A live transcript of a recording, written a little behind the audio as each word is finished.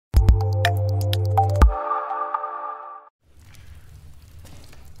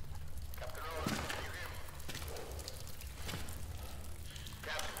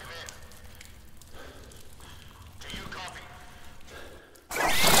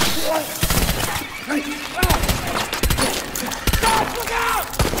Stop! Look out!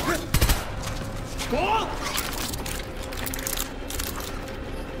 What?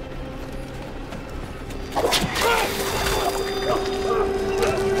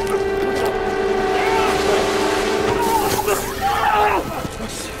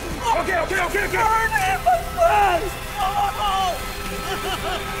 Okay. Burn in my face!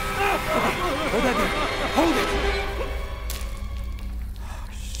 Hold that there. Hold it!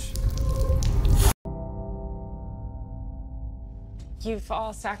 You've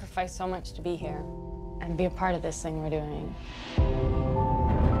all sacrificed so much to be here and be a part of this thing we're doing.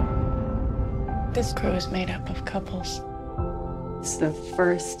 This crew is made up of couples. It's the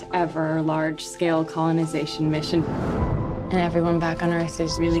first ever large-scale colonization mission. And everyone back on Earth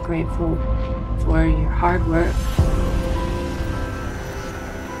is really grateful for your hard work,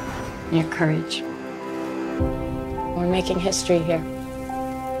 your courage. We're making history here.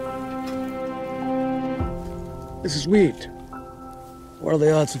 This is weird. What are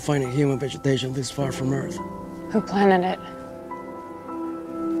the odds of finding human vegetation this far from Earth? Who planted it?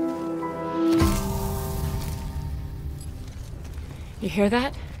 You hear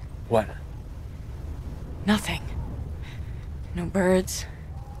that? What? Nothing. No birds,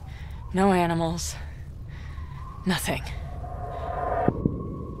 no animals, nothing.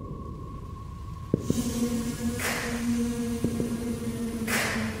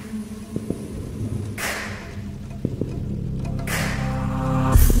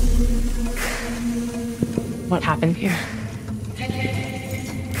 What happened here?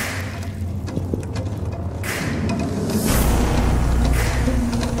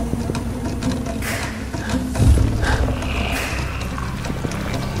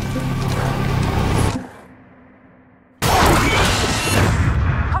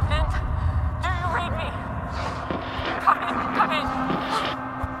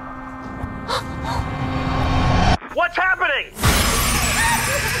 What's happening?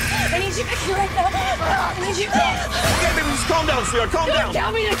 I need you back here right now. I need you. Okay, baby, just calm down, sweetheart. Calm down.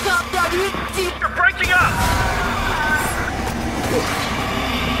 Tell me to calm down. You're breaking up.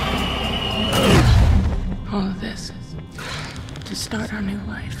 All of this is to start our new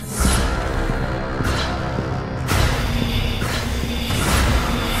life.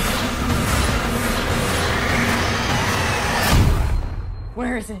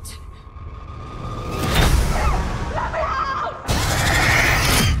 Where is it?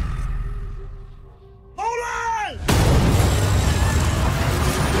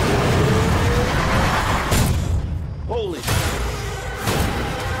 Holy.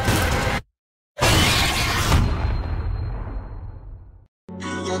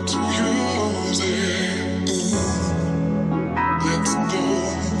 You got to use it.